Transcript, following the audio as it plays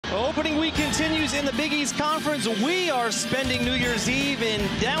Opening week continues in the Big East Conference. We are spending New Year's Eve in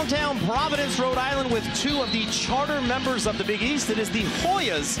downtown Providence, Rhode Island, with two of the charter members of the Big East. It is the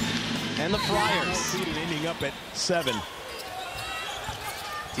Hoyas and the Friars. Ending up at 7.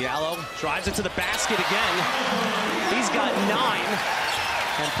 Diallo drives it to the basket again. He's got 9.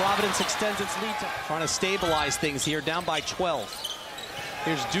 And Providence extends its lead, trying to stabilize things here, down by 12.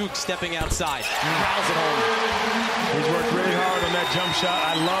 Here's Duke stepping outside. Fouls it home. He's worked really hard on that jump shot.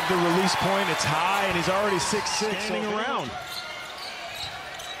 I love the release point. It's high, and he's already 6'6", standing around.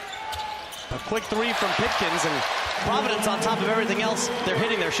 A quick three from Pitkins, and Providence, on top of everything else, they're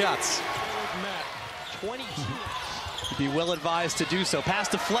hitting their shots. 22. Be well advised to do so. Pass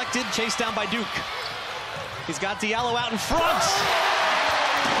deflected, chased down by Duke. He's got Diallo out in front.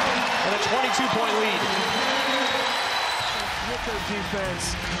 And a 22-point lead. With their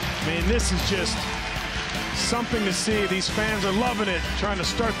defense, man, this is just something to see. These fans are loving it, trying to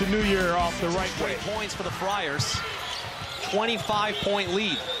start the new year off the right way. Points for the Friars. 25-point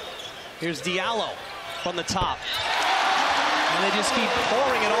lead. Here's Diallo from the top. And they just keep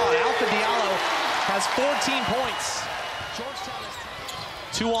pouring it on. Alpha Diallo has 14 points. Georgetown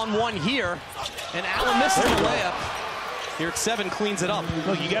has 2-on-1 here. And Allen misses the layup. Here at 7, cleans it up.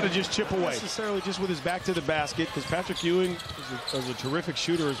 Look, you got to just chip away. Not necessarily just with his back to the basket, because Patrick Ewing is a terrific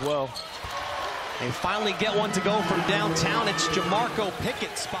shooter as well. They finally get one to go from downtown. It's Jamarco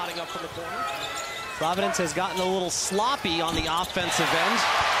Pickett spotting up from the corner. Providence has gotten a little sloppy on the offensive end,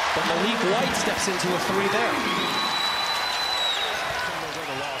 but Malik White steps into a 3 there. Those are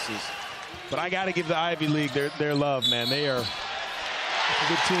the losses. But I got to give the Ivy League their love, man. They are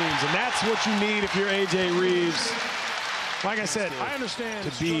good teams, and that's what you need if you're A.J. Reeves. Like I said, I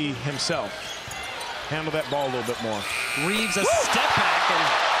understand to be himself. Handle that ball a little bit more. Reeves a step back, and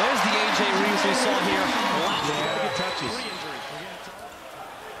there's the A.J. Reeves we saw here. Yeah, good touches.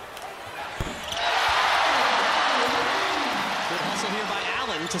 Good hustle here by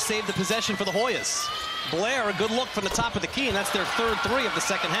Allen to save the possession for the Hoyas. Blair, a good look from the top of the key, and that's their 3rd 3 of the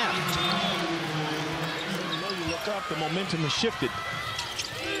second half. You look up, the momentum has shifted.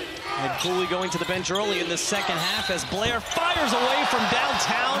 And Cooley going to the bench early in the second half as Blair fires away from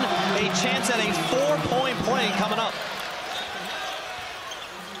downtown. A chance at a 4-point play coming up.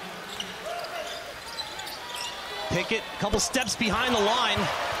 Pickett, a couple steps behind the line.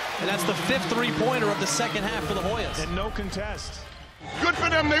 And that's the 5th 3-pointer of the second half for the Hoyas. And no contest. Good for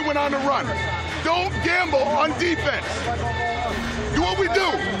them, they went on the run. Don't gamble on defense. Do what we do.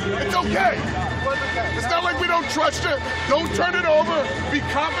 It's okay. It's not like we don't trust you. Don't turn it over. Be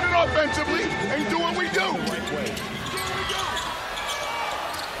confident offensively and do what we do.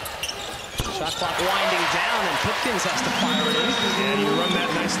 Shot clock winding down, and Pitkins has to fire it in. Yeah, you run that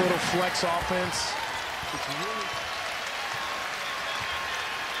nice little flex offense.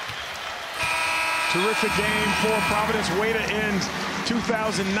 Terrific game for Providence. Way to end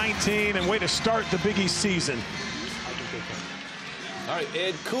 2019 and way to start the Big East season. All right,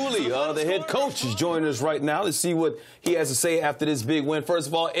 Ed Cooley, the head coach, is joining us right now. Let's see what he has to say after this big win. First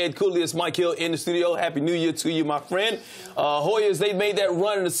of all, Ed Cooley, it's Mike Hill in the studio. Happy New Year to you, my friend. Hoyas, they made that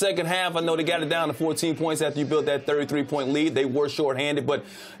run in the second half. I know they got it down to 14 points after you built that 33-point lead. They were shorthanded, but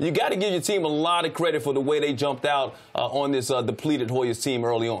you got to give your team a lot of credit for the way they jumped out on this depleted Hoyas team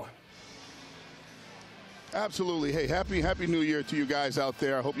early on. Absolutely. Hey, happy New Year to you guys out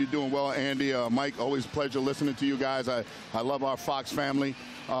there. I hope you're doing well. Andy, Mike, always a pleasure listening to you guys. I love our Fox family.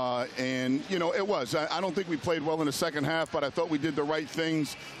 And, you know, it was. I don't think we played well in the second half, but I thought we did the right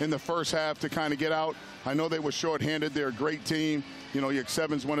things in the first half to kind of get out. I know they were shorthanded. They're a great team. You know, Yak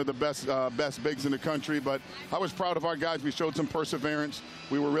Seven's one of the best bigs in the country. But I was proud of our guys. We showed some perseverance.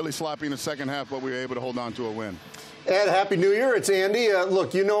 We were really sloppy in the second half, but we were able to hold on to a win. Ed, Happy New Year. It's Andy.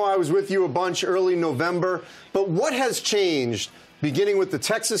 Look, you know I was with you a bunch early November, but what has changed, beginning with the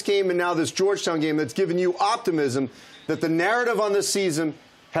Texas game and now this Georgetown game, that's given you optimism that the narrative on this season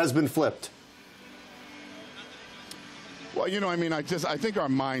has been flipped? Well, you know, I mean, I think our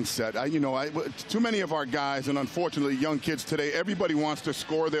mindset, too many of our guys, and unfortunately young kids today, everybody wants to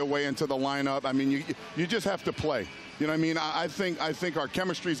score their way into the lineup. I mean, you just have to play. You know what I mean? I think our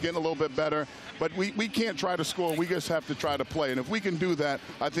chemistry is getting a little bit better, but we can't try to score. We just have to try to play. And if we can do that,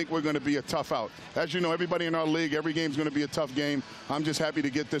 I think we're going to be a tough out. As you know, everybody in our league, every game's going to be a tough game. I'm just happy to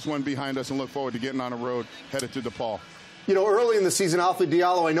get this one behind us and look forward to getting on the road headed to DePaul. You know, early in the season, Alpha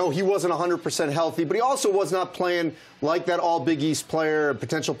Diallo, I know he wasn't 100% healthy, but he also was not playing like that all-Big East player,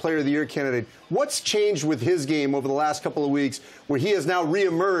 potential player of the year candidate. What's changed with his game over the last couple of weeks where he has now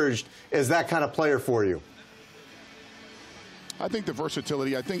reemerged as that kind of player for you? I think the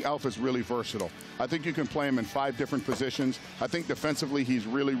versatility, I think Alf is really versatile. I think you can play him in 5 different positions. I think defensively he's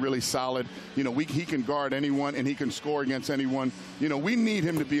really, really solid. You know, he can guard anyone and he can score against anyone. You know, we need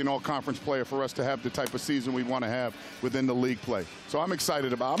him to be an all-conference player for us to have the type of season we want to have within the league play. So I'm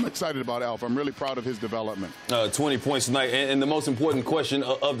excited about Alf. I'm really proud of his development. 20 points tonight. And the most important question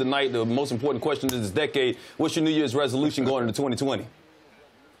of the night, the most important question of this decade, what's your New Year's resolution going into 2020?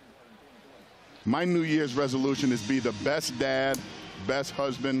 My New Year's resolution is be the best dad, best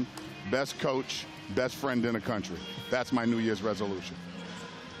husband, best coach, best friend in the country. That's my New Year's resolution.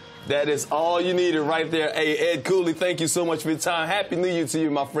 That is all you needed right there. Hey, Ed Cooley, thank you so much for your time. Happy New Year to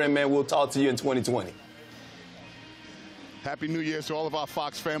you, my friend, man. We'll talk to you in 2020. Happy New Year to all of our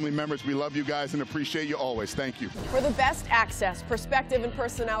Fox family members. We love you guys and appreciate you always. Thank you. For the best access, perspective, and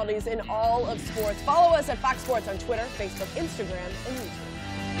personalities in all of sports, follow us at Fox Sports on Twitter, Facebook, Instagram, and YouTube.